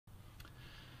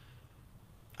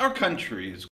Our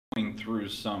country is going through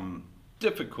some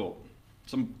difficult,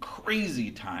 some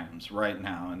crazy times right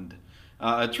now, and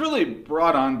it's really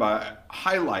brought on by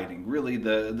highlighting really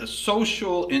the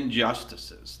social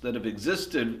injustices that have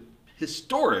existed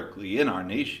historically in our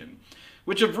nation,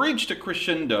 which have reached a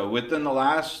crescendo within the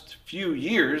last few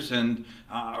years and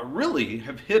really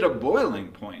have hit a boiling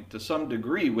point to some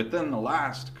degree within the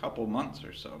last couple months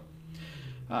or so.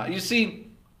 You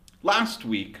see, last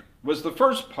week was the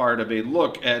first part of a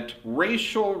look at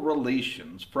racial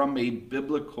relations from a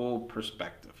biblical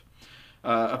perspective.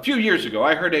 A few years ago,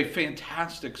 I heard a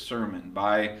fantastic sermon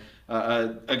by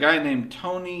a guy named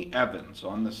Tony Evans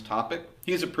on this topic.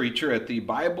 He's a preacher at the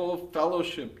Bible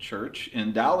Fellowship Church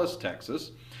in Dallas,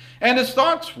 Texas, and his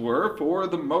thoughts were, for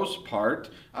the most part,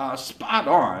 spot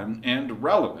on and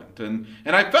relevant. And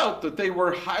I felt that they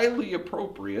were highly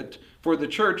appropriate for the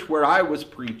church where I was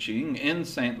preaching in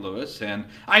St. Louis. And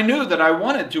I knew that I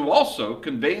wanted to also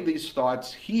convey these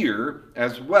thoughts here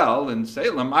as well in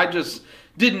Salem. I just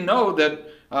didn't know that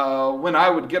when I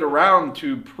would get around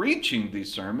to preaching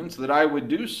these sermons that I would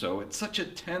do so at such a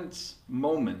tense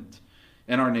moment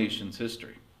in our nation's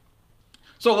history.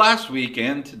 So last week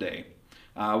and today,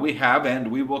 we have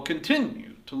and we will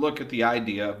continue to look at the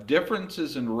idea of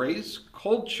differences in race,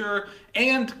 culture,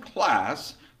 and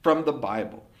class from the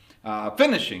Bible.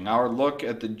 Finishing our look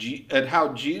at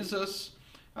how Jesus,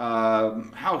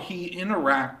 how he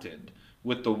interacted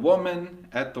with the woman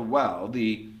at the well,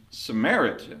 the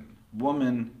Samaritan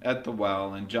woman at the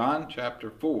well in John chapter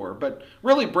 4, but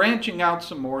really branching out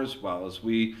some more as well as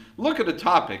we look at a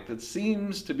topic that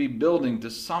seems to be building to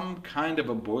some kind of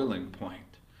a boiling point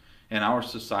in our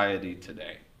society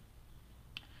today.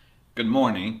 Good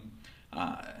morning.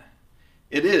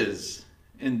 It is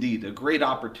indeed a great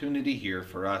opportunity here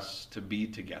for us to be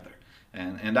together.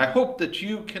 And I hope that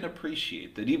you can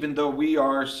appreciate that even though we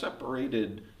are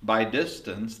separated by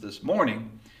distance this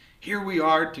morning, here we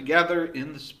are together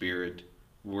in the Spirit,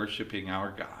 worshiping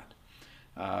our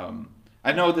God.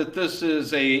 I know that this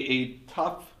is a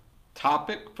tough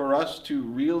topic for us to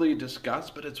really discuss,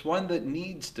 but it's one that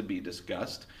needs to be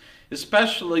discussed,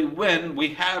 especially when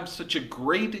we have such a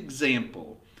great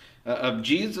example of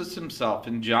Jesus himself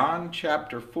in John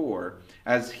chapter 4,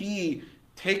 as he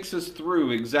takes us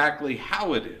through exactly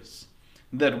how it is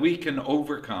that we can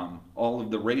overcome all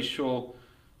of the racial,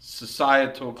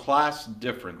 societal, class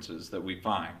differences that we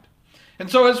find. And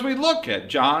so as we look at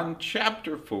John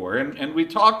chapter 4 and we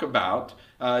talk about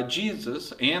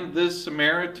Jesus and this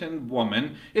Samaritan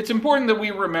woman, it's important that we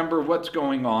remember what's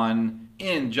going on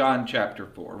in John chapter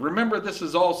 4. Remember, this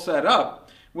is all set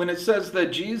up when it says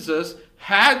that Jesus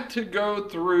had to go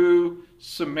through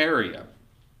Samaria.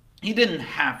 He didn't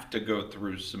have to go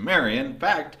through Samaria. In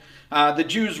fact, the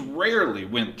Jews rarely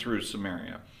went through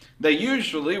Samaria. They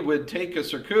usually would take a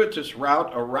circuitous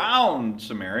route around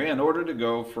Samaria in order to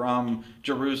go from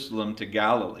Jerusalem to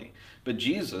Galilee. But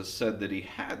Jesus said that he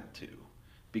had to,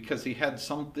 because he had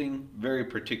something very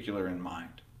particular in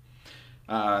mind.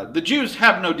 The Jews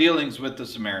have no dealings with the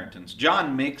Samaritans.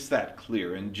 John makes that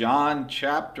clear in John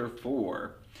chapter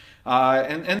 4.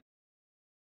 And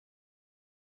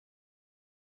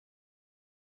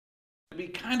be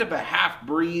kind of a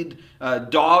half-breed,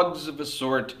 dogs of a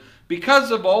sort,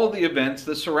 because of all the events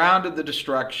that surrounded the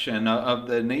destruction of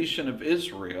the nation of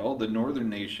Israel, the northern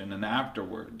nation, and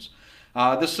afterwards.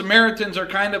 The Samaritans are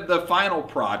kind of the final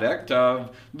product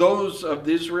of those of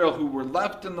Israel who were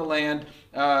left in the land,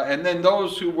 and then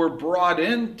those who were brought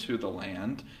into the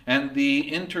land, and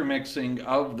the intermixing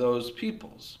of those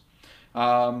peoples.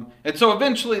 And so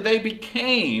eventually they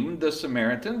became the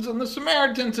Samaritans, and the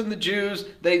Samaritans and the Jews,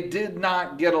 they did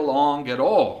not get along at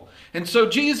all. And so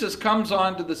Jesus comes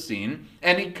onto the scene,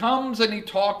 and he comes and he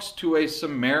talks to a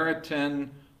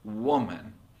Samaritan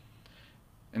woman.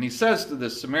 And he says to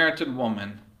this Samaritan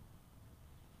woman,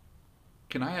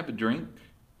 "Can I have a drink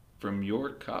from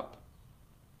your cup?"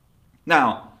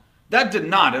 Now, that did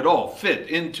not at all fit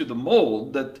into the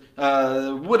mold that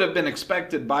would have been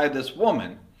expected by this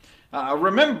woman.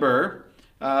 Remember,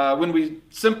 when we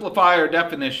simplify our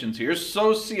definitions here,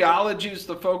 sociology is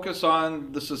the focus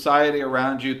on the society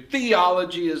around you.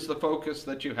 Theology is the focus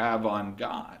that you have on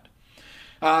God.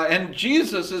 And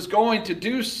Jesus is going to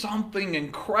do something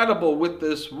incredible with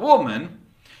this woman,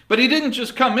 but he didn't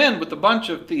just come in with a bunch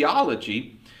of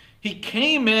theology. He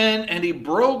came in and he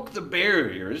broke the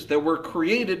barriers that were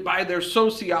created by their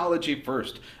sociology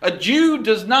first. A Jew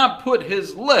does not put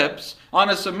his lips on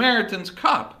a Samaritan's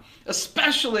cup,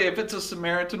 especially if it's a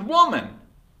Samaritan woman.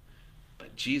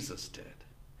 But Jesus did.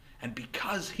 And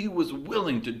because he was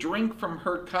willing to drink from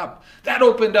her cup, that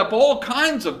opened up all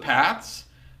kinds of paths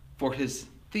for his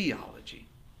theology.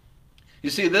 You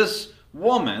see, this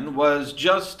woman was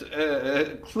just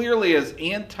clearly as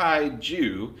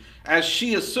anti-Jew as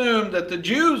she assumed that the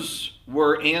Jews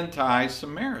were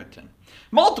anti-Samaritan.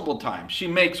 Multiple times she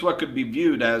makes what could be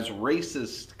viewed as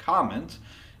racist comments,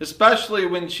 especially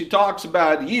when she talks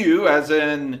about you, as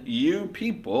in you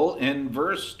people, in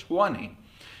verse 20.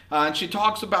 And she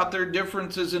talks about their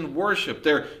differences in worship,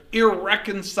 their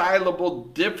irreconcilable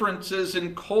differences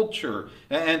in culture,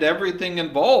 and everything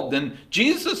involved. And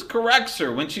Jesus corrects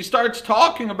her when she starts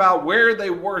talking about where they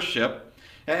worship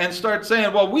and starts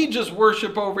saying, well, we just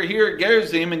worship over here at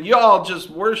Gerizim, and y'all just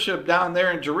worship down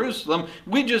there in Jerusalem.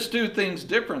 We just do things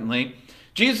differently.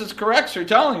 Jesus corrects her,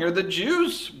 telling her the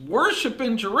Jews worship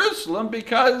in Jerusalem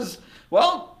because,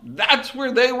 well, that's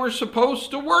where they were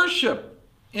supposed to worship.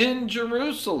 In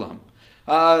Jerusalem.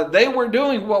 They were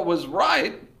doing what was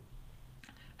right.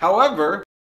 However,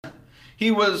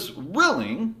 he was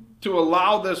willing to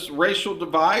allow this racial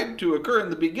divide to occur in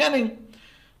the beginning,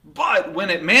 but when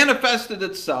it manifested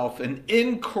itself in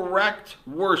incorrect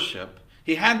worship,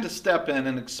 he had to step in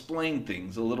and explain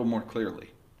things a little more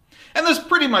clearly. And this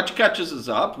pretty much catches us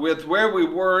up with where we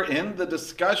were in the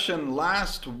discussion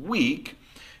last week.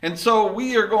 And so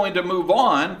we are going to move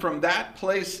on from that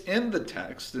place in the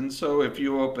text. And so if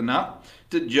you open up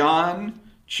to John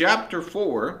chapter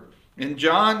 4, in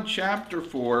John chapter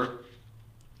 4,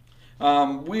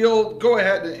 we'll go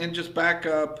ahead and just back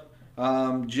up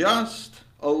just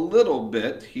a little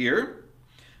bit here,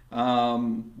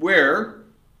 where,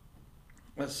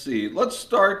 let's see, let's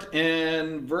start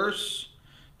in verse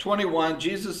 21.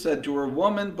 Jesus said to her,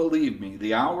 "Woman, believe me,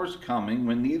 the hour is coming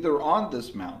when neither on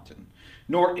this mountain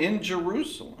nor in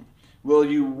Jerusalem will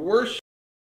you worship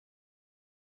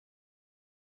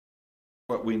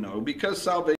what we know, because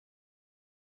salvation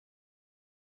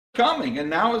is coming, and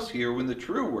now is here, when the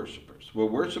true worshipers will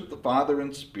worship the Father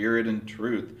in spirit and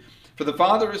truth. For the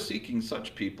Father is seeking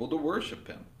such people to worship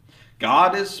him.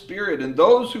 God is spirit, and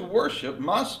those who worship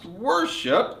must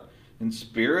worship in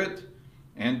spirit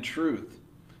and truth."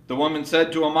 The woman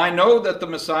said to him, "I know that the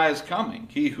Messiah is coming,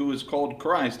 he who is called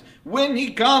Christ. When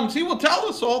he comes, he will tell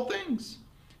us all things."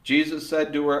 Jesus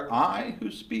said to her, "I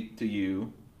who speak to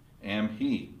you am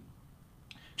he."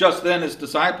 Just then his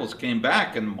disciples came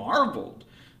back and marveled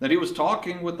that he was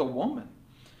talking with a woman.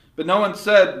 But no one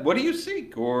said, "What do you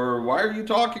seek?" or "Why are you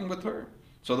talking with her?"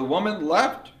 So the woman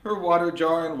left her water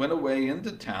jar and went away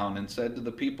into town and said to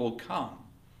the people, "Come,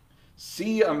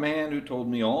 see a man who told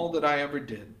me all that I ever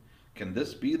did. Can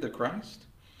this be the Christ?"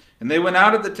 And they went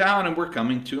out of the town and were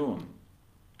coming to him.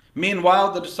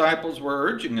 Meanwhile, the disciples were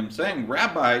urging him, saying,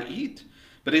 "Rabbi, eat."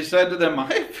 But he said to them,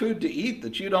 "I have food to eat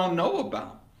that you don't know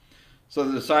about." So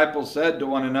the disciples said to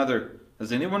one another,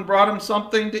 "Has anyone brought him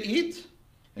something to eat?"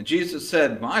 And Jesus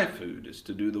said, "My food is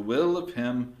to do the will of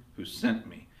him who sent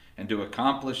me, and to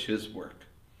accomplish his work.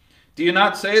 Do you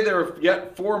not say there are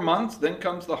yet 4 months, then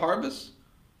comes the harvest?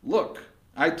 Look,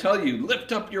 I tell you,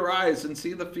 lift up your eyes and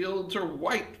see the fields are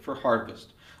white for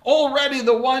harvest. Already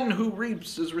the one who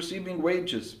reaps is receiving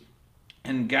wages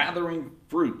and gathering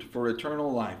fruit for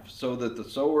eternal life, so that the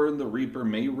sower and the reaper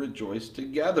may rejoice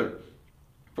together.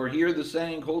 For here the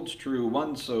saying holds true,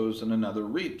 one sows and another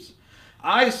reaps.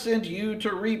 I sent you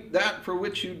to reap that for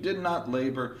which you did not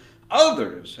labor.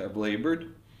 Others have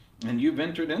labored, and you've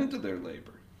entered into their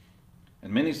labor."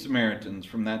 And many Samaritans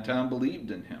from that town believed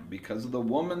in him because of the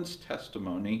woman's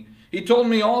testimony. "He told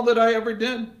me all that I ever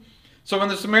did." So when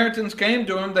the Samaritans came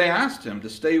to him, they asked him to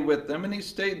stay with them, and he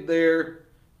stayed there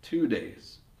 2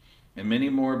 days. And many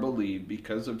more believed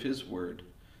because of his word.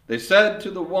 They said to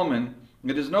the woman,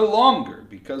 "It is no longer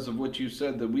because of what you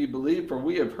said that we believe, for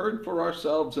we have heard for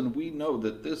ourselves, and we know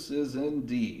that this is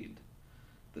indeed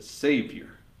the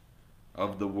Savior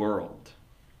of the world."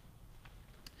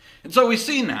 And so we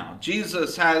see now,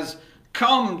 Jesus has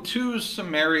come to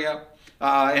Samaria,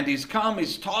 and he's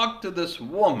talked to this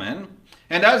woman.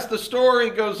 And as the story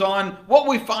goes on, what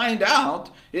we find out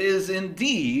is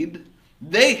indeed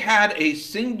they had a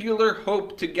singular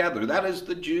hope together. That is,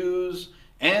 the Jews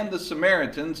and the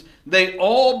Samaritans. They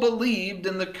all believed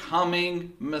in the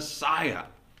coming Messiah.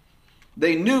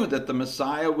 They knew that the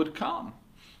Messiah would come.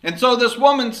 And so this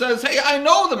woman says, "Hey, I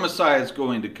know the Messiah is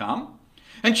going to come."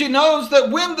 And she knows that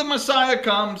when the Messiah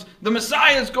comes, the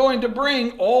Messiah is going to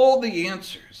bring all the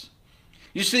answers.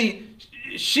 You see,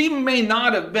 she may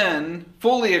not have been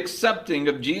fully accepting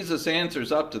of Jesus'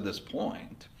 answers up to this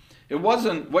point. It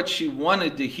wasn't what she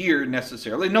wanted to hear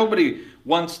necessarily. Nobody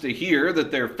wants to hear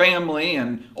that their family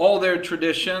and all their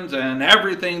traditions and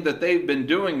everything that they've been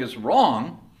doing is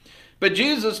wrong. But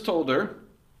Jesus told her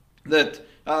that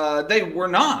they were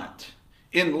not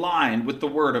in line with the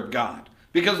Word of God.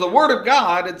 Because the Word of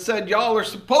God had said y'all are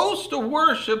supposed to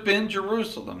worship in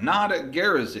Jerusalem, not at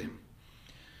Gerizim.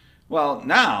 Well,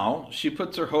 now she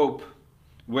puts her hope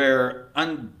where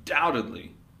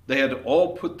undoubtedly they had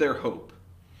all put their hope,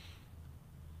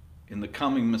 in the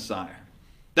coming Messiah.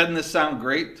 Doesn't this sound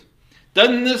great?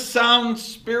 Doesn't this sound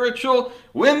spiritual?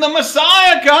 When the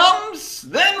Messiah comes,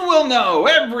 then we'll know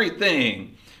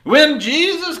everything. When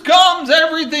Jesus comes,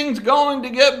 everything's going to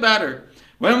get better.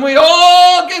 When we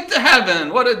all get to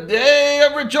heaven, what a day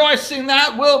of rejoicing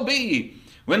that will be.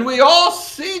 When we all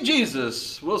see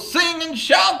Jesus, we'll sing and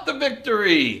shout the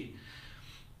victory.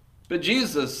 But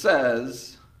Jesus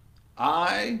says,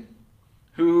 I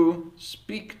who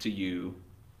speak to you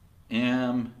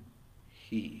am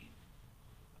He.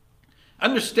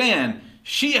 Understand,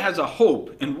 she has a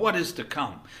hope in what is to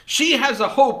come. She has a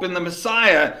hope in the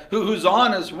Messiah who's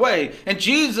on his way. And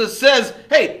Jesus says,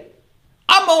 hey,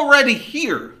 I'm already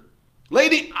here.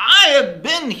 Lady, I have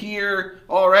been here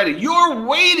already. You're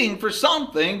waiting for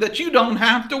something that you don't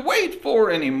have to wait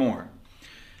for anymore.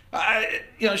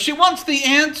 She wants the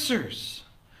answers.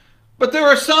 But there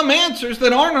are some answers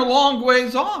that aren't a long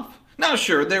ways off. Now,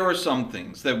 sure, there are some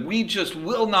things that we just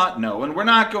will not know and we're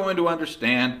not going to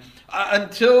understand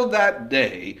until that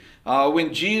day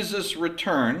when Jesus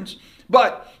returns.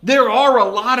 But there are a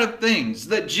lot of things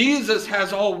that Jesus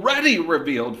has already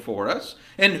revealed for us,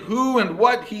 and who and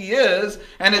what He is,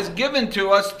 and is given to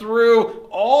us through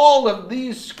all of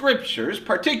these scriptures,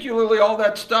 particularly all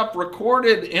that stuff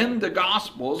recorded in the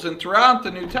Gospels and throughout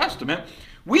the New Testament.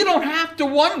 We don't have to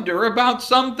wonder about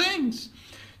some things.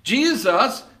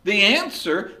 Jesus, the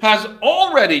answer, has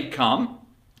already come,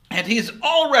 and He's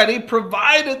already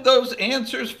provided those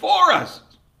answers for us.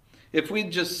 If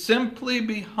we'd just simply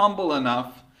be humble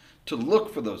enough to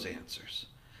look for those answers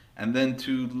and then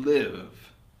to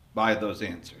live by those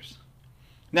answers.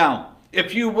 Now,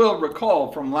 if you will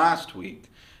recall from last week,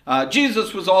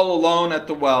 Jesus was all alone at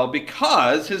the well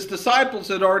because His disciples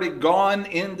had already gone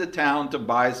into town to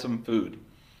buy some food.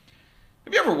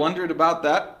 Have you ever wondered about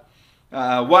that?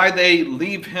 Why they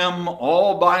leave Him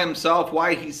all by Himself,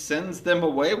 why He sends them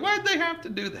away? Why'd they have to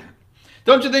do that?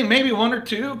 Don't you think maybe one or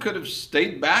two could have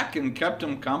stayed back and kept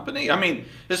Him company? I mean,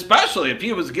 especially if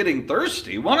He was getting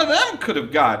thirsty, one of them could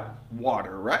have got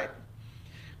water, right?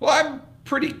 Well, I'm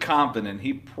pretty confident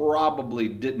He probably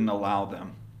didn't allow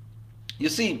them. You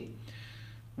see,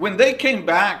 when they came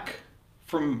back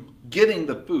from getting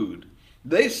the food,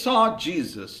 they saw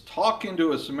Jesus talking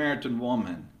to a Samaritan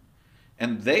woman,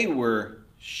 and they were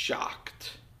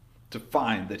shocked to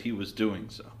find that He was doing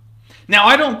so. Now,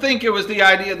 I don't think it was the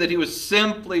idea that He was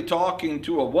simply talking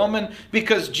to a woman,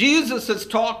 because Jesus has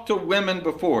talked to women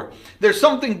before. There's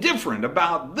something different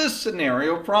about this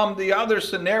scenario from the other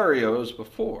scenarios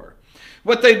before.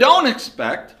 What they don't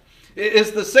expect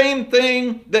is the same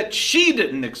thing that she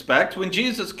didn't expect when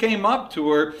Jesus came up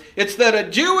to her. It's that a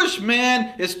Jewish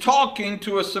man is talking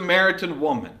to a Samaritan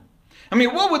woman. I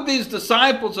mean, what would these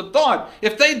disciples have thought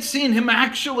if they'd seen Him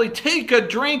actually take a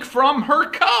drink from her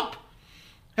cup?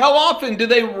 How often do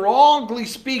they wrongly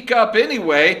speak up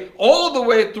anyway, all the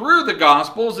way through the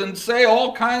Gospels, and say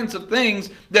all kinds of things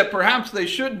that perhaps they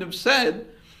shouldn't have said?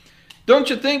 Don't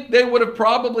you think they would have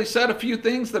probably said a few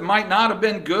things that might not have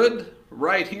been good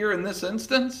right here in this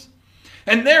instance?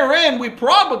 And therein, we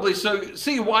probably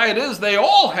see why it is they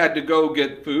all had to go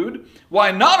get food.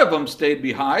 Why none of them stayed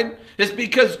behind is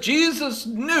because Jesus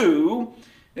knew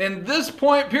in this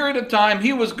period of time,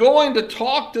 He was going to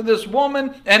talk to this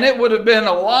woman, and it would have been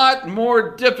a lot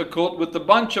more difficult with the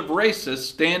bunch of racists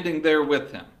standing there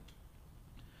with Him.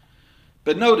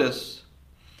 But notice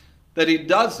that He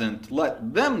doesn't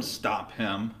let them stop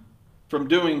Him from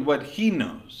doing what He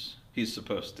knows He's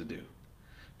supposed to do.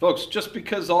 Folks, just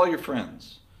because all your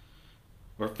friends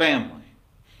or family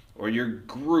or your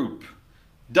group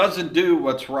doesn't do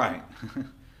what's right,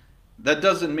 that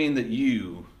doesn't mean that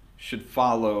you should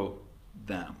follow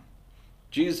them.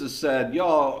 Jesus said,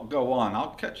 y'all go on,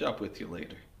 I'll catch up with you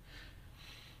later.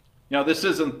 This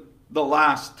isn't the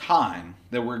last time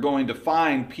that we're going to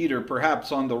find Peter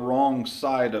perhaps on the wrong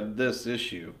side of this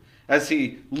issue, as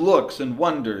he looks and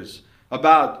wonders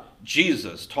about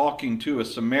Jesus talking to a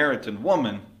Samaritan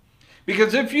woman.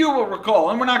 Because if you will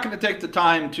recall, and we're not going to take the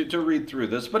time to read through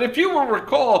this, but if you will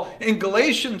recall in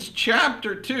Galatians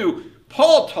chapter 2,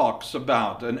 Paul talks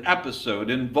about an episode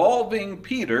involving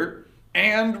Peter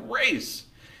and race.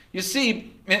 You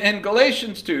see, in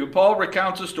Galatians 2, Paul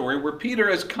recounts a story where Peter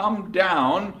has come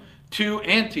down to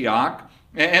Antioch,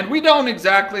 and we don't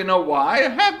exactly know why. I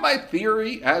have my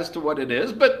theory as to what it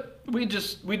is, but we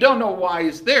don't know why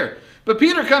he's there. But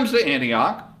Peter comes to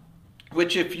Antioch,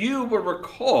 which, if you will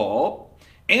recall,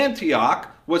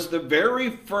 Antioch was the very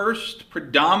first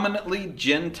predominantly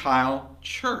Gentile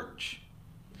church.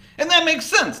 And that makes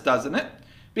sense, doesn't it?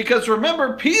 Because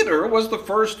remember, Peter was the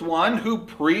first one who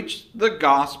preached the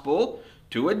gospel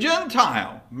to a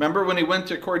Gentile. Remember when he went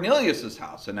to Cornelius'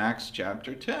 house in Acts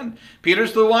chapter 10.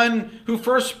 Peter's the one who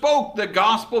first spoke the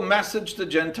gospel message to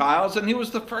Gentiles, and he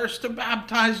was the first to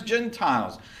baptize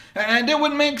Gentiles. And it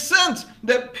would make sense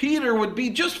that Peter would be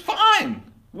just fine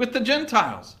with the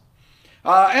Gentiles.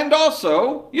 And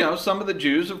also, some of the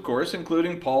Jews, of course,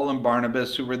 including Paul and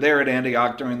Barnabas, who were there at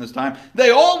Antioch during this time,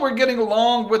 they all were getting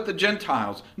along with the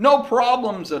Gentiles. No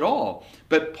problems at all.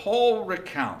 But Paul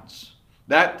recounts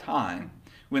that time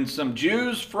when some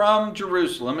Jews from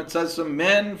Jerusalem, it says some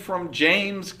men from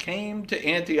James, came to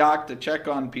Antioch to check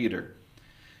on Peter.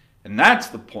 And that's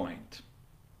the point.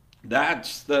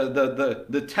 That's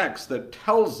the text that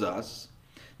tells us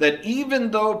that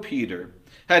even though Peter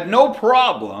had no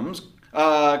problems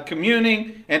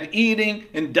communing and eating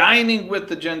and dining with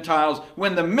the Gentiles,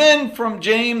 when the men from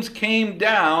James came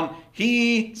down,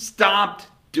 he stopped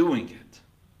doing it.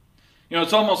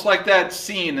 It's almost like that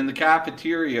scene in the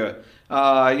cafeteria,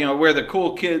 where the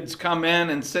cool kids come in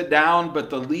and sit down, but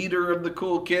the leader of the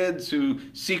cool kids, who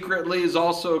secretly has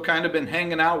also kind of been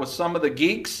hanging out with some of the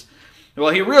geeks,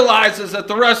 well, he realizes that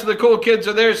the rest of the cool kids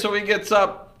are there, so he gets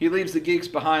up, he leaves the geeks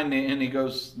behind, and he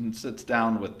goes and sits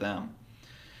down with them.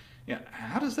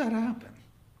 How does that happen?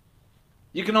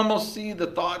 You can almost see the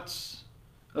thoughts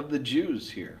of the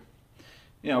Jews here.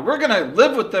 We're going to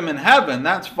live with them in heaven,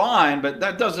 that's fine, but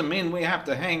that doesn't mean we have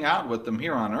to hang out with them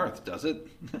here on earth, does it?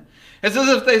 It's as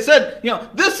if they said,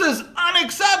 this is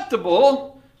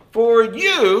unacceptable for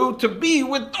you to be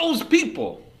with those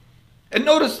people. And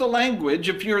notice the language,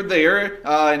 if you're there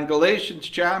in Galatians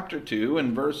chapter 2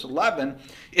 and verse 11,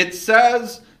 it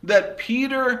says that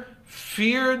Peter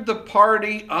feared the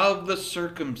party of the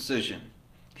circumcision.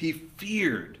 He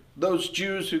feared those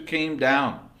Jews who came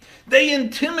down. They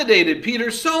intimidated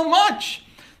Peter so much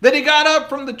that he got up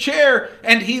from the chair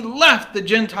and he left the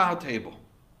Gentile table.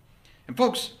 And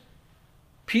folks,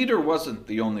 Peter wasn't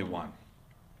the only one.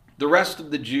 The rest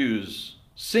of the Jews,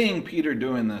 seeing Peter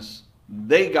doing this,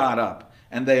 they got up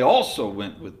and they also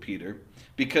went with Peter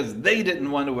because they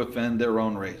didn't want to offend their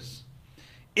own race.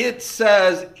 It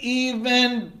says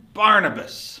even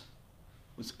Barnabas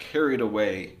was carried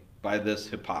away by this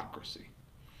hypocrisy.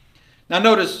 Now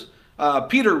notice,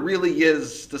 Peter really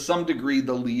is, to some degree,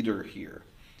 the leader here.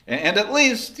 And at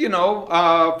least,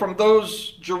 from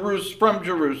those from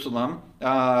Jerusalem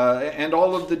and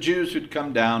all of the Jews who'd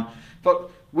come down. But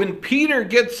when Peter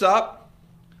gets up,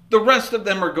 the rest of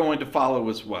them are going to follow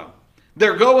as well.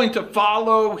 They're going to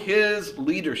follow his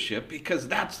leadership because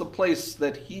that's the place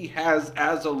that he has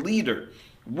as a leader.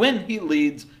 When he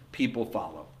leads, people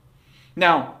follow.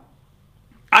 Now,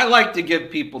 I like to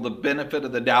give people the benefit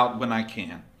of the doubt when I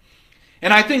can.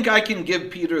 And I think I can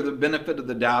give Peter the benefit of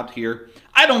the doubt here.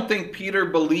 I don't think Peter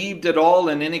believed at all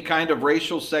in any kind of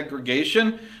racial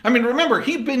segregation. I mean, remember,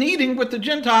 he'd been eating with the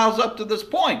Gentiles up to this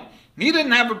point. He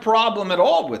didn't have a problem at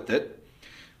all with it.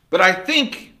 But I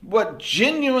think what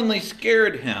genuinely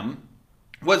scared him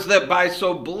was that by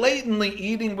so blatantly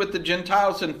eating with the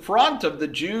Gentiles in front of the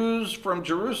Jews from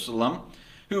Jerusalem,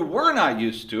 who were not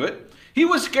used to it, he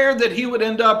was scared that he would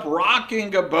end up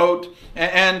rocking a boat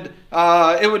and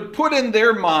it would put in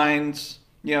their minds,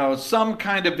 some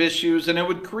kind of issues, and it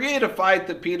would create a fight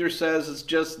that Peter says is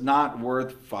just not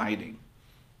worth fighting.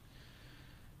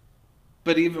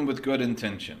 But even with good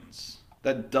intentions,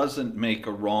 that doesn't make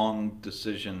a wrong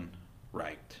decision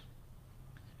right.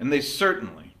 And they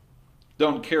certainly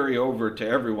don't carry over to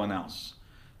everyone else.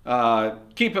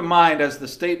 Keep in mind, as the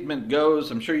statement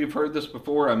goes, I'm sure you've heard this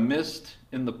before, a mist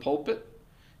in the pulpit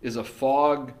is a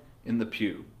fog in the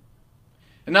pew.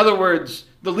 In other words,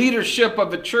 the leadership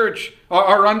of a church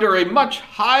are under a much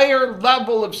higher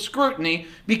level of scrutiny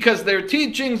because their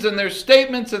teachings and their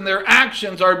statements and their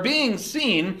actions are being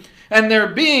seen and they're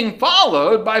being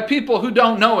followed by people who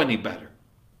don't know any better.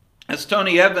 As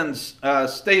Tony Evans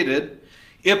stated,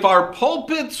 if our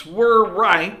pulpits were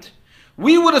right,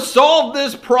 we would have solved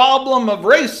this problem of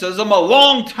racism a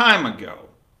long time ago.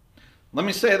 Let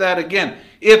me say that again.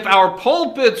 If our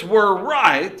pulpits were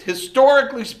right,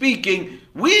 historically speaking,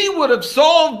 we would have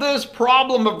solved this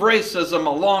problem of racism a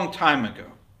long time ago.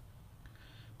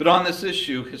 But on this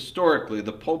issue, historically,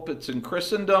 the pulpits in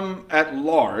Christendom at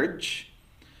large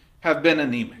have been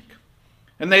anemic.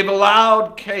 And they've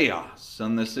allowed chaos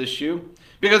on this issue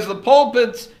because the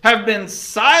pulpits have been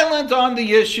silent on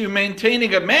the issue,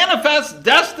 maintaining a manifest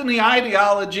destiny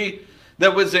ideology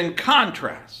that was in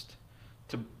contrast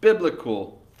to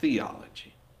biblical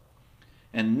theology.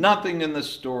 And nothing in this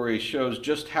story shows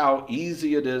just how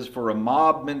easy it is for a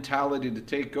mob mentality to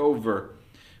take over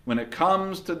when it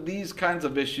comes to these kinds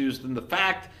of issues than the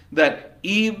fact that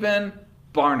even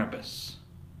Barnabas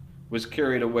was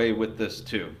carried away with this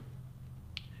too.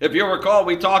 If you'll recall,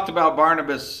 we talked about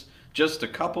Barnabas just a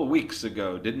couple weeks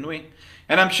ago, didn't we?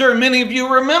 And I'm sure many of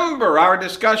you remember our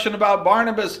discussion about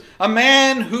Barnabas, a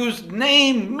man whose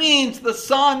name means the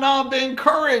son of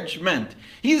encouragement.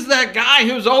 He's that guy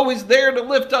who's always there to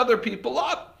lift other people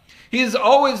up. He's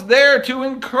always there to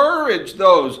encourage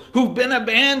those who've been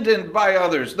abandoned by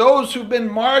others, those who've been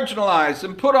marginalized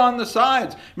and put on the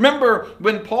sides. Remember,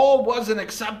 when Paul wasn't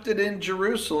accepted in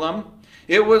Jerusalem,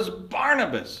 it was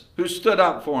Barnabas who stood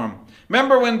up for him.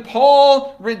 Remember when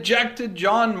Paul rejected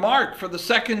John Mark for the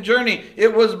second journey,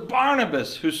 it was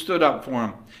Barnabas who stood up for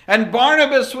him. And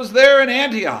Barnabas was there in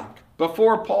Antioch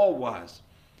before Paul was.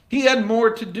 He had more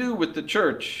to do with the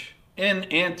church in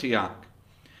Antioch.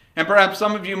 And perhaps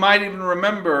some of you might even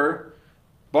remember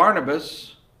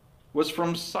Barnabas was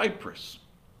from Cyprus.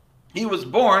 He was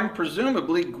born,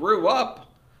 presumably grew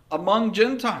up among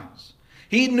Gentiles.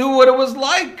 He knew what it was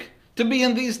like to be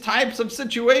in these types of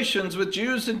situations with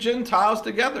Jews and Gentiles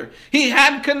together. He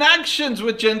had connections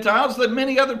with Gentiles that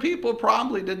many other people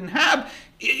probably didn't have.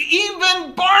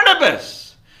 Even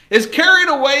Barnabas is carried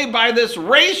away by this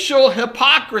racial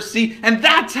hypocrisy, and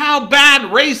that's how bad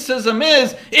racism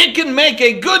is. It can make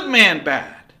a good man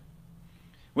bad.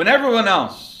 When everyone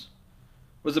else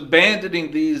was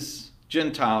abandoning these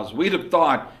Gentiles, we'd have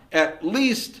thought at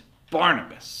least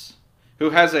Barnabas,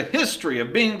 who has a history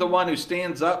of being the one who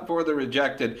stands up for the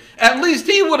rejected, at least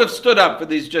he would have stood up for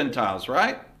these Gentiles,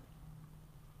 right?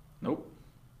 Nope.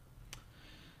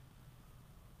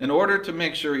 In order to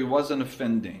make sure he wasn't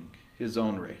offending his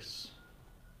own race,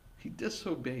 he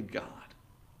disobeyed God.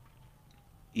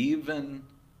 Even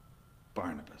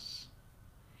Barnabas.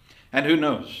 And who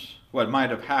knows what might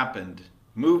have happened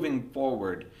moving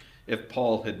forward if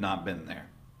Paul had not been there.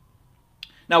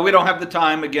 Now, we don't have the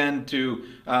time, again, to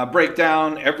break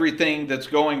down everything that's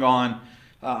going on,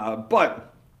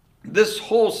 but this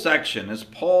whole section, as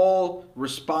Paul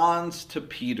responds to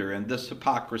Peter and this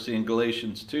hypocrisy in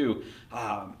Galatians 2,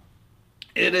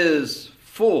 it is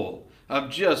full of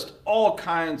just all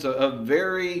kinds of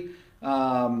very,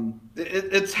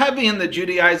 it's heavy in the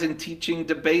Judaizing teaching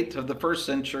debate of the first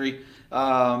century,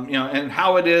 and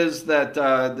how it is that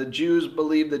the Jews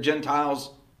believed the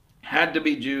Gentiles had to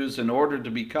be Jews in order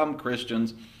to become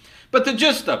Christians. But the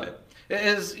gist of it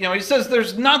is, he says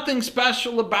there's nothing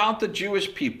special about the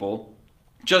Jewish people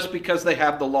just because they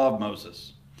have the law of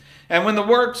Moses. And when the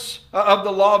works of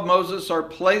the law of Moses are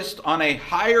placed on a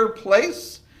higher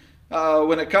place,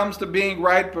 when it comes to being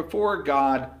right before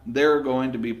God, there are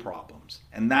going to be problems.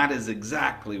 And that is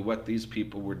exactly what these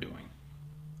people were doing.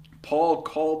 Paul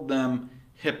called them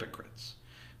hypocrites,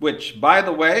 which, by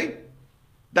the way,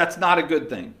 that's not a good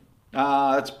thing.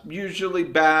 It's usually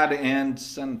bad and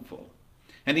sinful.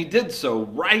 And he did so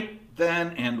right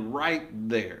then and right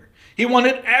there. He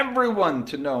wanted everyone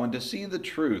to know and to see the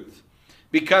truth,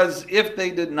 because if they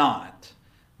did not,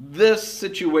 this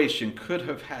situation could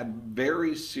have had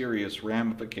very serious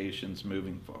ramifications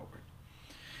moving forward.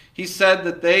 He said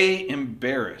that they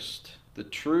embarrassed the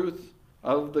truth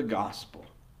of the gospel.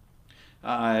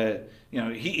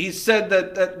 He said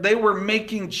that they were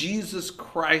making Jesus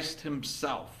Christ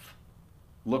himself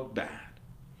look bad.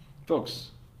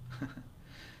 Folks,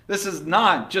 this is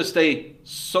not just a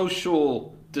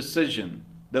social decision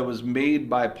that was made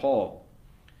by Paul.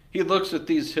 He looks at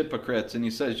these hypocrites and he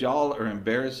says, y'all are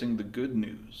embarrassing the good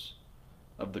news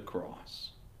of the cross.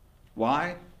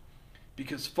 Why?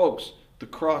 Because, folks, the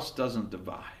cross doesn't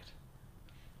divide.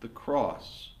 The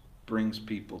cross brings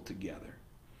people together.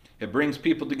 It brings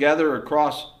people together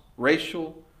across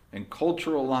racial and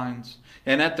cultural lines.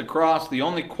 And at the cross, the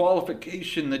only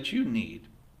qualification that you need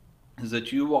is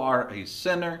that you are a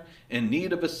sinner in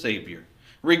need of a Savior,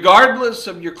 regardless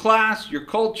of your class, your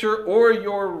culture, or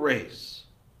your race.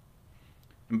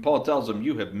 And Paul tells them,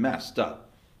 you have messed up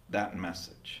that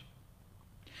message.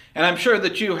 And I'm sure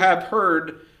that you have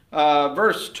heard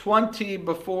verse 20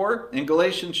 before, in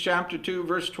Galatians chapter 2,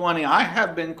 verse 20, I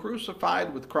have been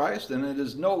crucified with Christ, and it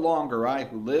is no longer I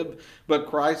who live, but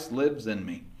Christ lives in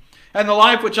me. And the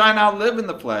life which I now live in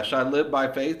the flesh, I live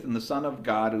by faith in the Son of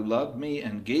God who loved me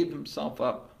and gave himself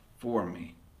up for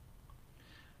me.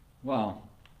 Well,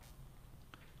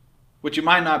 what you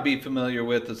might not be familiar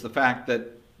with is the fact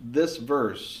that this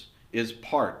verse is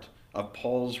part of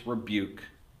Paul's rebuke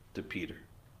to Peter.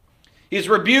 He's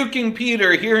rebuking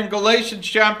Peter here in Galatians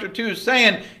chapter 2,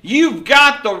 saying, you've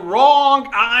got the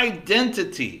wrong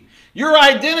identity. Your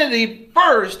identity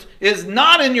first is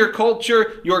not in your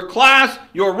culture, your class,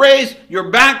 your race, your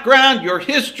background, your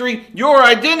history. Your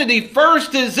identity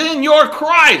first is in your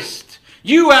Christ.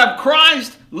 You have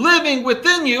Christ living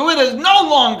within you. It is no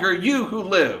longer you who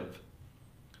live.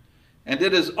 And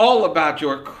it is all about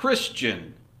your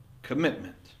Christian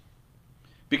commitment.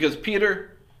 Because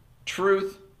Peter,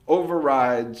 truth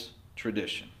overrides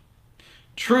tradition.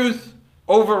 Truth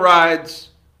overrides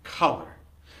color.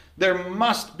 There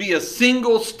must be a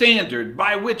single standard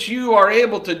by which you are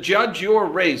able to judge your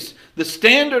race. The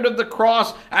standard of the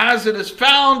cross as it is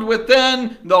found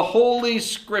within the Holy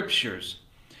Scriptures.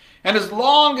 And as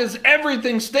long as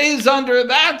everything stays under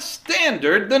that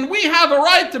standard, then we have a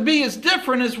right to be as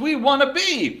different as we want to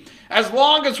be. As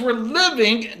long as we're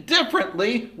living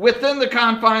differently within the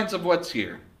confines of what's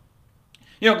here.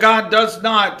 You know, God does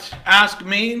not ask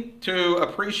me to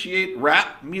appreciate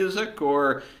rap music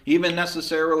or even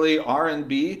necessarily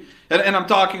R&B. And I'm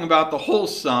talking about the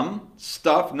wholesome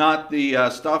stuff, not the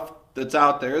stuff that's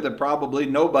out there that probably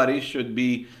nobody should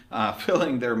be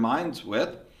filling their minds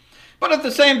with. But at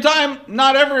the same time,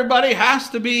 not everybody has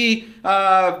to be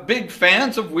big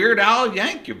fans of Weird Al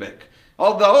Yankovic.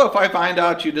 Although if I find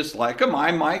out you dislike him,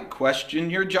 I might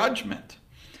question your judgment.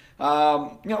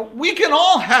 We can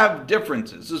all have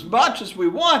differences as much as we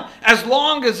want, as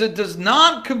long as it does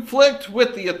not conflict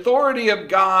with the authority of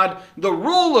God, the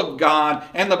rule of God,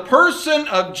 and the person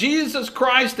of Jesus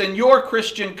Christ and your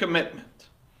Christian commitment.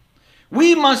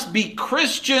 We must be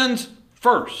Christians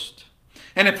first.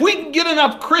 And if we can get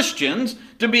enough Christians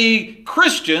to be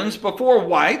Christians before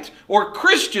white, or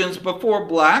Christians before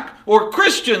black, or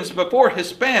Christians before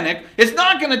Hispanic, it's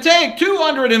not going to take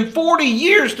 240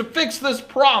 years to fix this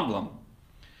problem.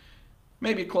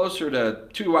 Maybe closer to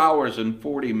 2 hours and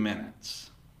 40 minutes.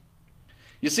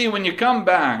 You see, when you come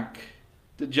back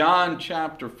to John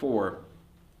chapter 4,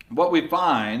 what we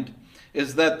find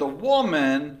is that the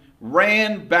woman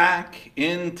ran back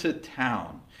into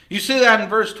town. You see that in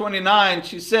verse 29.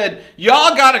 She said,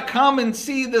 y'all got to come and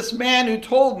see this man who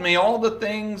told me all the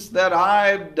things that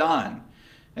I've done.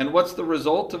 And what's the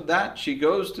result of that? She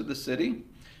goes to the city.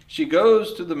 She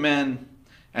goes to the men.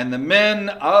 And the men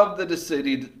of the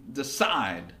city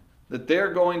decide that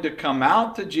they're going to come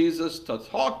out to Jesus to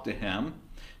talk to him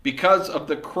because of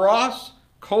the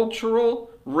cross-cultural,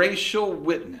 racial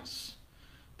witness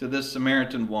to this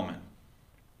Samaritan woman.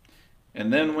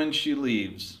 And then when she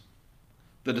leaves,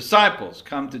 the disciples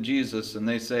come to Jesus and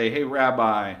they say, hey,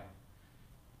 Rabbi,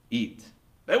 eat.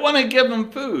 They want to give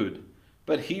him food,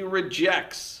 but he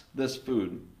rejects this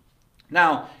food.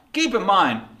 Now, keep in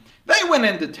mind, they went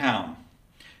into town,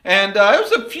 and it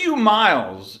was a few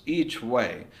miles each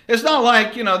way. It's not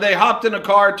like, they hopped in a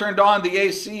car, turned on the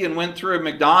AC, and went through a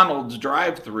McDonald's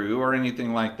drive-thru or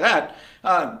anything like that.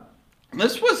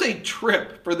 This was a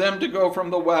trip for them to go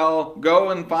from the well, go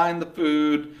and find the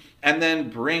food, and then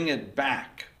bring it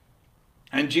back.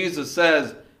 And Jesus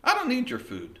says, I don't need your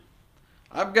food.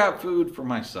 I've got food for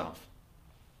myself.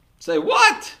 Say,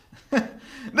 what?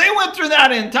 They went through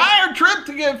that entire trip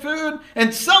to get food,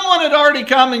 and someone had already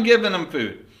come and given them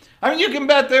food. I mean, you can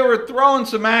bet they were throwing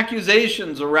some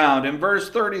accusations around in verse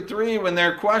 33 when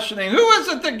they're questioning, who is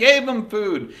it that gave them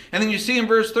food? And then you see in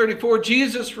verse 34,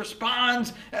 Jesus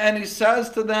responds, and he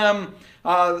says to them,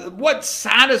 what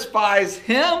satisfies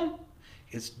him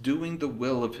is doing the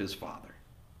will of his Father.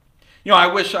 I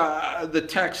wish the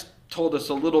text told us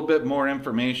a little bit more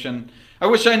information. I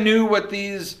wish I knew what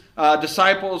these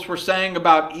disciples were saying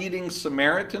about eating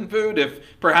Samaritan food, if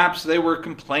perhaps they were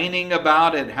complaining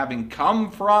about it having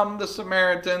come from the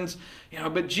Samaritans.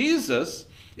 But Jesus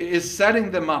is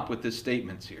setting them up with his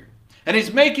statements here. And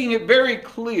he's making it very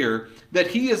clear that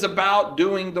he is about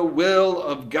doing the will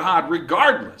of God,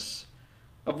 regardless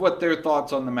of what their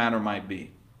thoughts on the matter might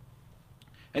be.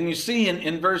 And you see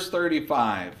in verse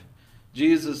 35,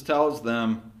 Jesus tells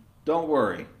them, don't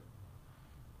worry.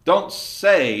 Don't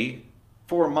say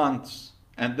 4 months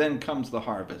and then comes the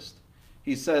harvest.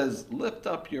 He says, lift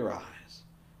up your eyes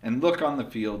and look on the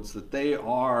fields that they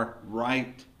are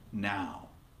right now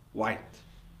white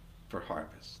for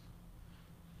harvest.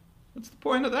 What's the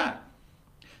point of that?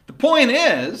 The point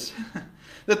is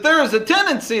that there is a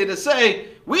tendency to say,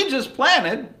 we just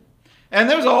planted, and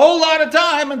there's a whole lot of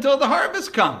time until the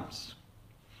harvest comes.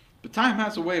 But time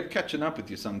has a way of catching up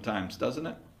with you sometimes, doesn't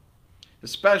it?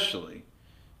 Especially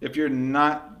if you're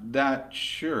not that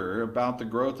sure about the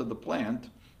growth of the plant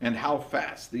and how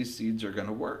fast these seeds are going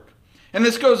to work. And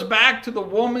this goes back to the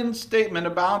woman's statement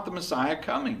about the Messiah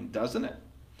coming, doesn't it?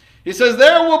 He says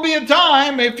there will be a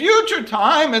time, a future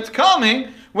time, it's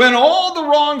coming, when all the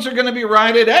wrongs are going to be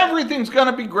righted, everything's going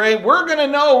to be great, we're going to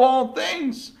know all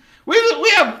things.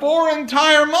 We have 4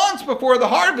 entire months before the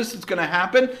harvest is going to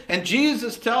happen. And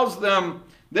Jesus tells them,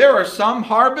 there are some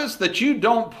harvests that you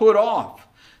don't put off.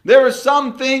 There are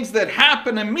some things that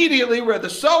happen immediately where the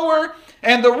sower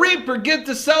and the reaper get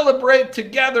to celebrate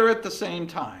together at the same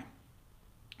time.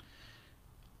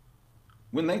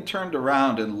 When they turned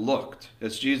around and looked,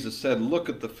 as Jesus said, look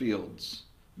at the fields.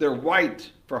 They're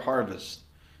white for harvest.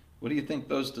 What do you think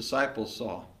those disciples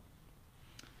saw?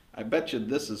 I bet you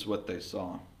this is what they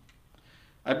saw.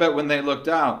 I bet when they looked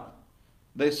out,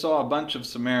 they saw a bunch of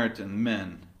Samaritan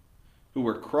men who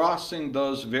were crossing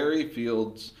those very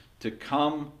fields to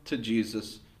come to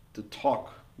Jesus, to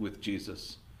talk with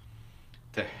Jesus,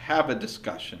 to have a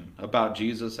discussion about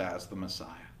Jesus as the Messiah.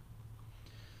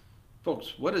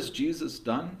 Folks, what has Jesus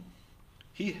done?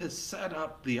 He has set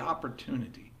up the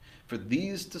opportunity for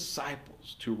these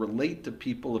disciples to relate to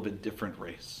people of a different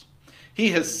race. He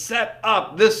has set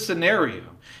up this scenario.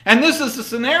 And this is a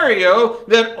scenario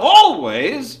that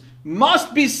always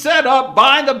must be set up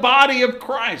by the body of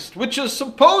Christ, which is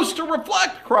supposed to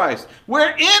reflect Christ,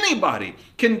 where anybody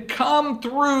can come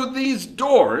through these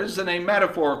doors in a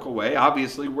metaphorical way.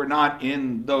 Obviously, we're not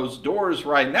in those doors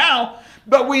right now,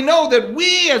 but we know that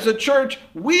we as a church,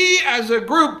 we as a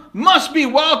group must be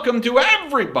welcome to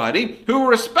everybody who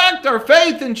respect our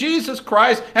faith in Jesus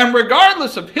Christ, and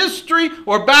regardless of history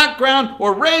or background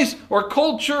or race or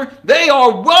culture, they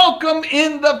are welcome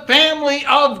in the family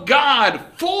of God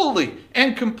fully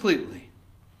and completely.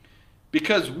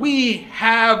 Because we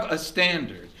have a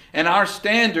standard, and our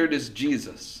standard is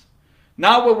Jesus.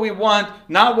 Not what we want,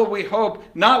 not what we hope,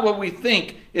 not what we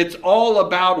think. It's all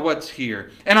about what's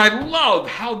here. And I love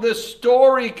how this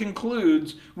story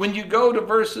concludes when you go to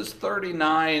verses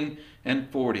 39 and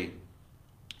 40.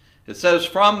 It says,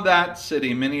 from that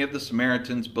city many of the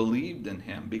Samaritans believed in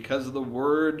him because of the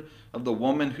word of the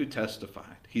woman who testified.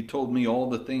 He told me all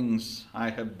the things I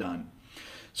have done.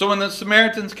 So when the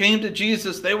Samaritans came to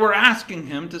Jesus, they were asking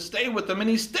him to stay with them, and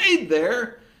he stayed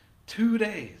there 2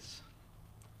 days.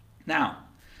 Now,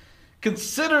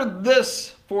 consider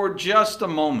this for just a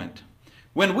moment.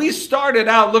 When we started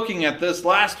out looking at this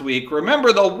last week,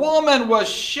 remember the woman was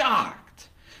shocked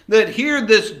that here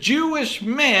this Jewish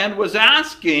man was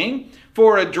asking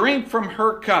for a drink from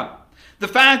her cup. The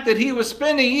fact that he was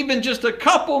spending even just a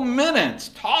couple minutes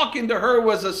talking to her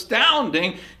was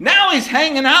astounding. Now he's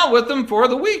hanging out with them for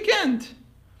the weekend.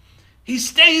 He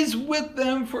stays with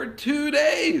them for 2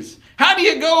 days. How do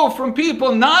you go from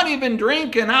people not even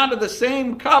drinking out of the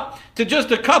same cup to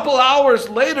just a couple hours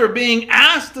later being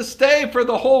asked to stay for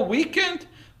the whole weekend?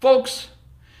 Folks,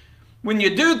 when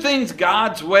you do things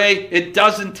God's way, it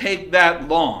doesn't take that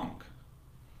long.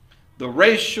 The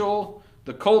racial,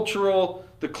 the cultural,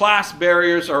 the class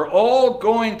barriers are all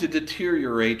going to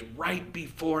deteriorate right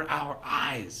before our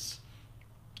eyes.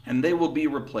 And they will be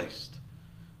replaced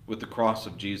with the cross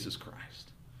of Jesus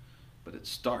Christ. But it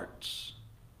starts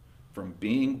from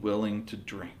being willing to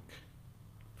drink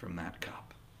from that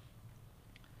cup.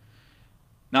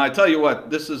 Now, I tell you what,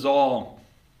 this is all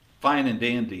fine and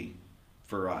dandy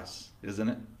for us, isn't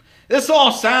it? This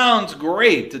all sounds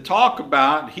great to talk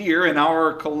about here in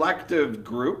our collective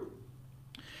group.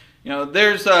 You know,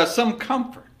 there's some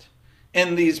comfort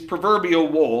in these proverbial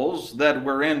walls that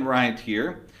we're in right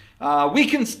here. We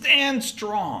can stand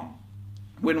strong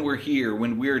when we're here,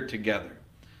 when we're together.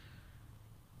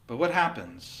 But what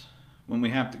happens when we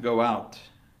have to go out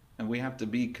and we have to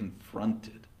be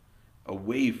confronted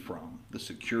away from the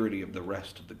security of the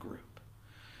rest of the group?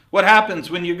 What happens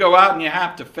when you go out and you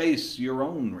have to face your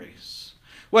own race?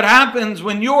 What happens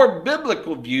when your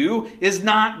biblical view is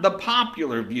not the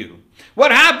popular view?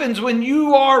 What happens when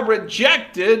you are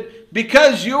rejected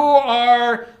because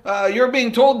you're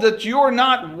being told that you're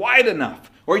not white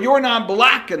enough, or you're not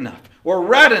black enough, or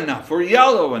red enough, or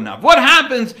yellow enough? What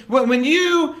happens when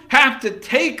you have to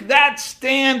take that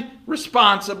stand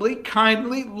responsibly,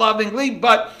 kindly, lovingly,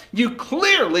 but you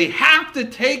clearly have to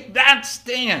take that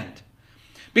stand?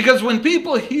 Because when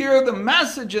people hear the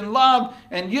message in love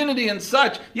and unity and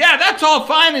such, yeah, that's all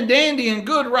fine and dandy and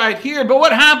good right here. But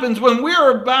what happens when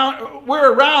we're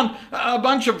around a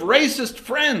bunch of racist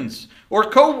friends or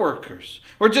coworkers,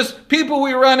 or just people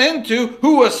we run into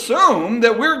who assume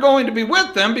that we're going to be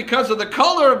with them because of the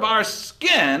color of our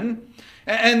skin,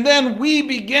 and then we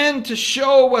begin to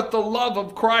show what the love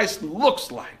of Christ looks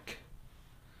like?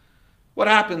 What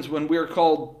happens when we're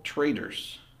called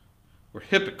traitors or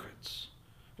hypocrites,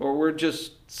 or we're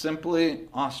just simply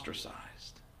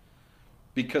ostracized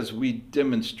because we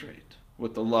demonstrate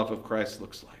what the love of Christ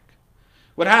looks like?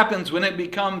 What happens when it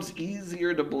becomes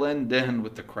easier to blend in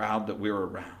with the crowd that we're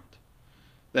around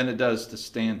than it does to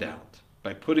stand out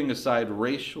by putting aside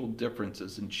racial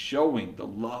differences and showing the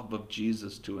love of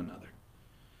Jesus to another.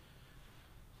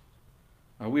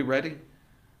 Are we ready?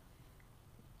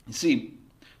 You see,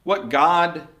 what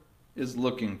God is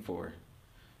looking for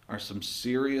are some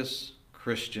serious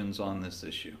Christians on this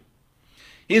issue.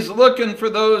 He's looking for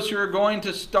those who are going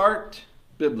to start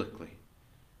biblically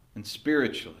and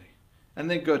spiritually, and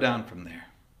then go down from there.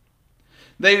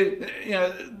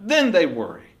 Then they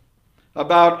worry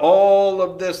about all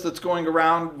of this that's going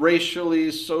around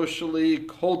racially, socially,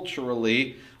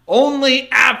 culturally, only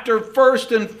after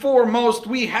first and foremost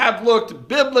we have looked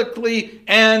biblically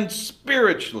and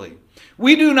spiritually.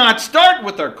 We do not start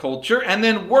with our culture and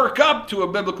then work up to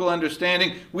a biblical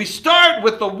understanding. We start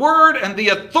with the word and the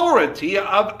authority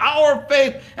of our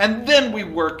faith, and then we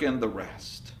work in the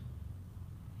rest.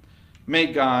 May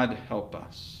God help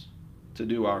us to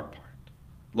do our part,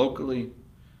 locally,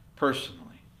 personally,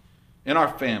 in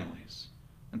our families,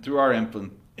 and through our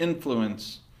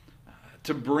influence,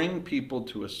 to bring people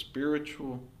to a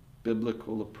spiritual,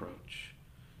 biblical approach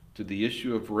to the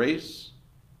issue of race,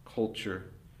 culture,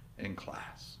 and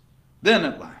class. Then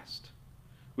at last,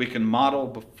 we can model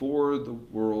before the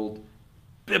world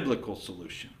biblical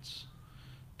solutions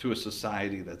to a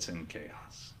society that's in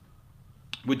chaos.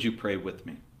 Would you pray with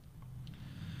me?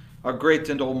 Our great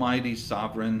and almighty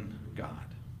sovereign God,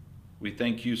 we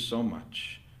thank you so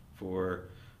much for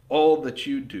all that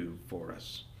you do for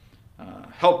us.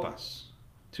 Help us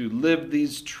to live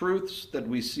these truths that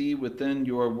we see within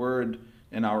your word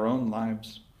in our own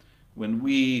lives. When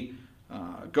we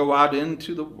go out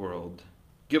into the world,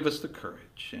 give us the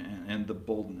courage and the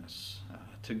boldness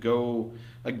to go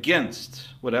against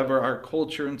whatever our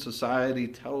culture and society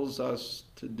tells us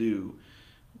to do,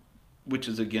 which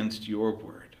is against your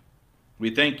word. We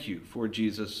thank you for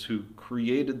Jesus, who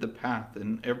created the path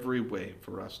in every way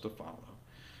for us to follow.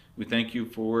 We thank you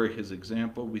for his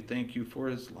example. We thank you for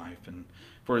his life and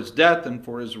for his death and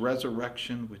for his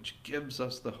resurrection, which gives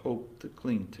us the hope to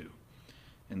cling to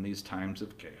in these times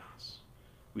of chaos.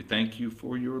 We thank you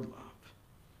for your love.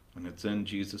 And it's in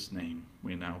Jesus' name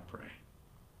we now pray.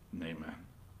 And amen.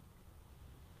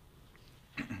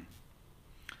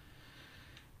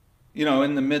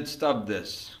 In the midst of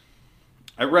this,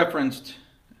 I referenced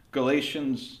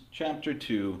Galatians chapter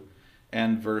 2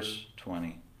 and verse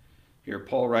 20. Here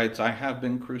Paul writes, I have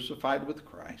been crucified with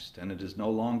Christ, and it is no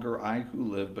longer I who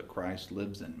live, but Christ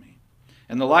lives in me.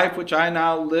 And the life which I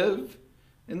now live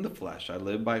in the flesh, I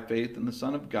live by faith in the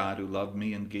Son of God, who loved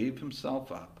me and gave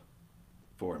himself up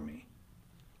for me.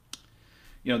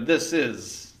 This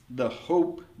is the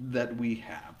hope that we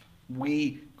have.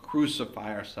 We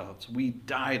crucify ourselves. We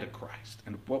die to Christ,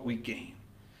 and what we gain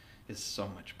is so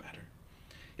much better.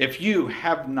 If you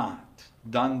have not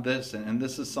done this, and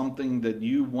this is something that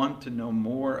you want to know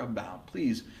more about,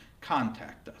 please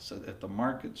contact us at the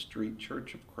Market Street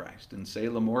Church of Christ in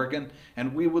Salem, Oregon,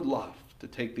 and we would love to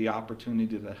take the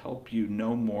opportunity to help you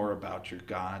know more about your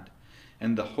God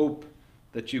and the hope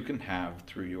that you can have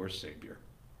through your Savior.